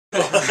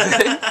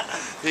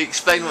You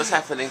explain what's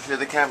happening through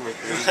the camera,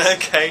 please.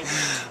 Okay.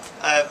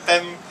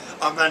 Ben,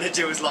 our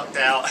manager, was locked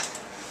out.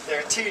 There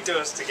are 2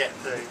 doors to get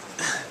through.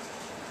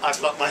 I've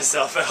locked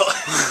myself out.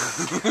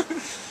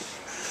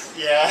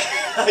 Yeah,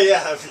 I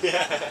have,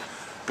 yeah.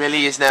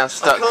 Billy is now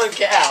stuck. I can't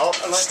get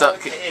out and stuck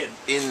I can't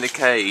get in the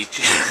cage.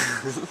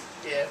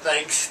 Yeah,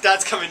 thanks.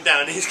 Dad's coming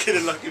down. He's going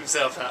to lock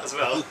himself out as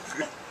well.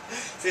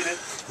 See you in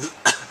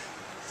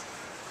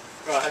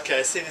Right,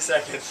 okay, see you in a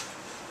second.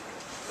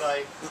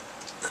 Bye.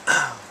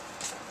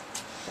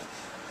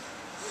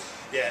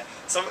 Yeah,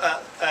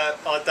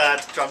 our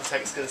dad, drum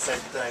tech's going to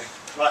save the day.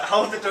 Right,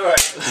 hold the door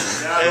open.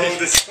 Yeah, hold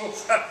this. Just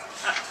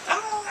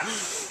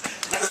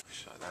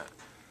like that.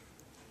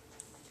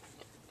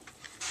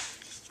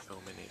 Just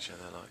filming each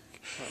other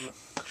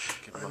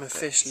like. I'm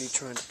officially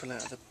trying to pull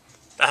out of the.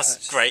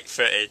 That's great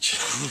footage.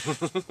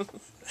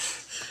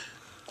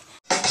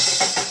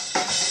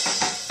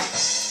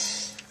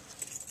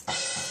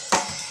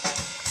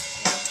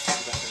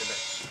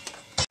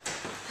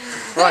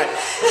 Right,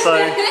 so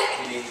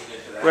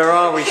where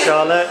are we,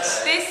 Charlotte?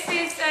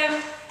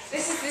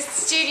 This is the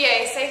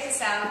studio, Safer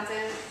Sound,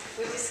 and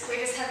we're just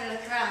having a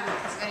look around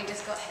because we've only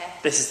just got here.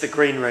 This is the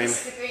green room.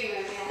 This is the green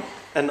room, yeah.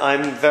 And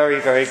I'm very,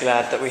 very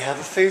glad that we have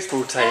a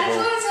foosball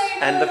table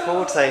and a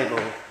pool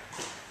table.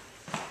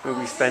 We'll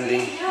be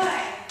spending.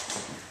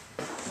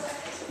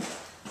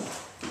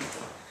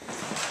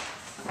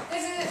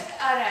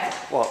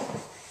 What?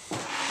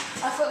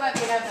 I thought it might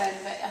be an oven,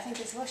 but I think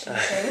it's washing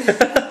machine.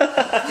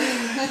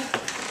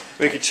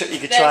 You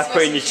could try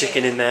putting your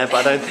chicken in there, but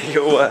I don't think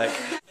it'll work.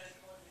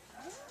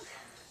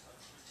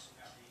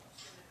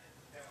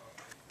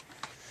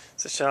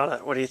 So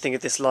Charlotte, what do you think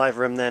of this live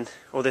room then?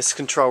 Or this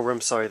control room,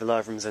 sorry, the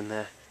live room's in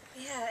there.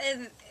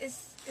 Yeah,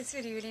 it's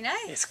really, really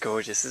nice. It's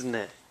gorgeous, isn't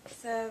it?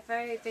 It's a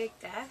very big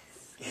desk.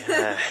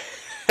 Yeah.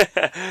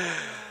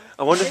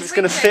 I wonder if it's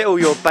going to fit all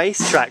your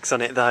bass tracks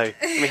on it though.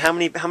 I mean, how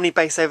many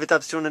bass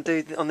overdubs do you want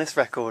to do on this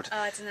record? Oh,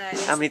 I don't know.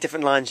 How many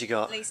different lines you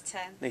got? At least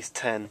 10. At least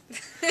 10.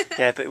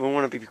 Yeah, but we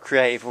want to be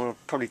creative. We want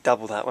to probably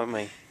double that, won't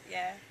we?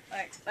 Yeah,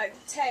 like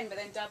 10, but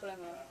then double them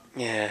all.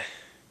 Yeah.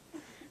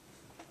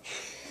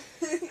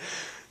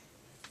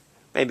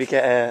 Maybe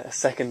get a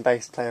second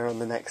bass player on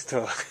the next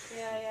tour.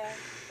 Yeah.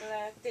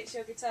 We'll ditch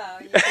your guitar.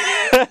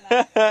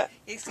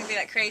 He's going to be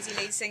that crazy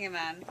lead singer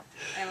man,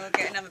 and we'll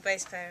get another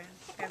bass player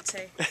and have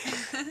 2.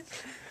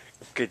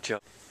 Good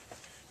job.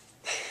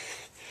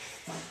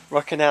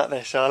 Rocking out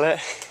there,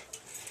 Charlotte.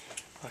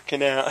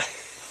 Rocking out.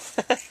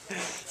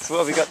 So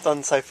what have we got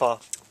done so far?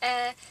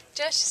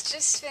 Josh has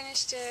just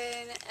finished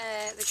doing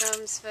the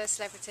drums for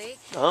Celebrity.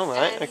 Oh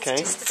right, and okay.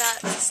 He's just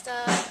about to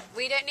start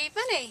We Don't Need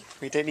Money.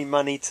 We don't need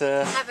money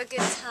to... Have a good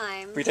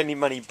time. We don't need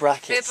money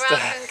brackets. Wir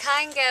brauchen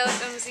kein Geld,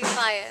 sie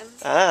feiern.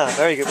 Ah,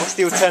 very good. What's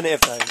the alternative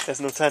though? There's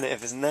an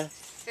alternative, isn't there?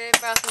 Wir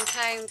brauchen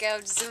kein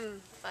Geld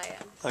zum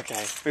feiern.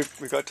 Okay,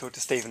 we've got to talk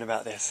to Stephen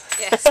about this.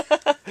 Yes.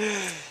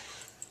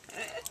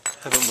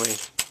 Haven't we?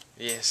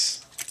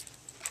 Yes.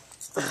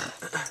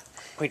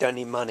 We don't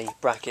need money,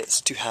 brackets,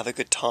 to have a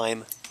good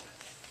time.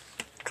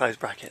 Close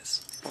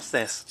brackets. What's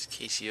this? It's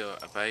key to your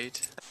abode.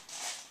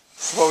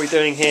 So what are we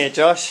doing here,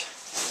 Josh?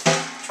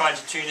 Trying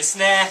to tune a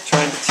snare.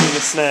 Trying to tune a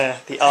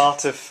snare. The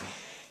art of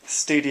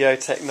studio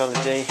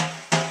technology.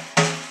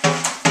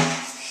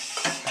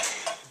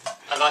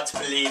 I like to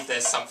believe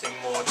there's something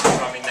more to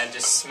drumming than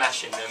just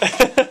smashing them.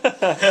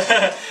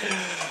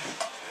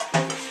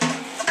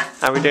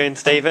 How are we doing,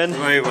 Stephen?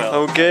 Very well.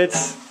 All good?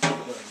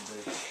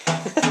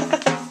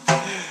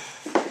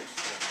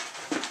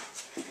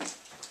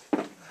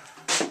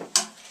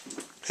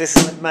 This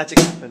is when magic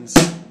happens.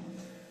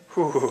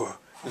 Whew,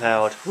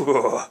 loud.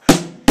 Whew. I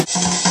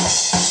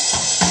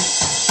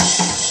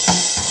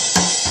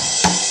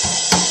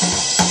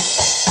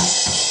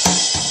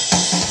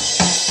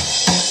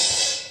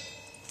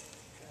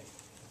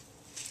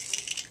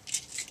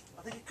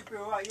think it could be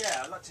alright,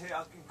 yeah. I'd like to hear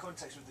it in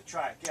context with the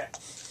track, yeah.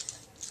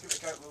 Let's give it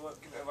a go, we'll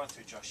give it a run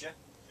through, Josh, yeah?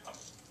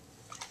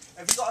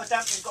 Have you got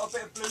you've got a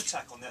bit of blue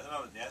tack on there at the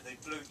moment, yeah? The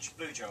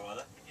blue gel,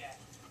 rather? Yeah.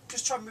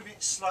 Just try and move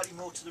it slightly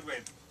more to the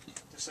rim,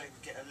 just so you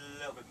can get a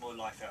little bit more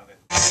life out of it.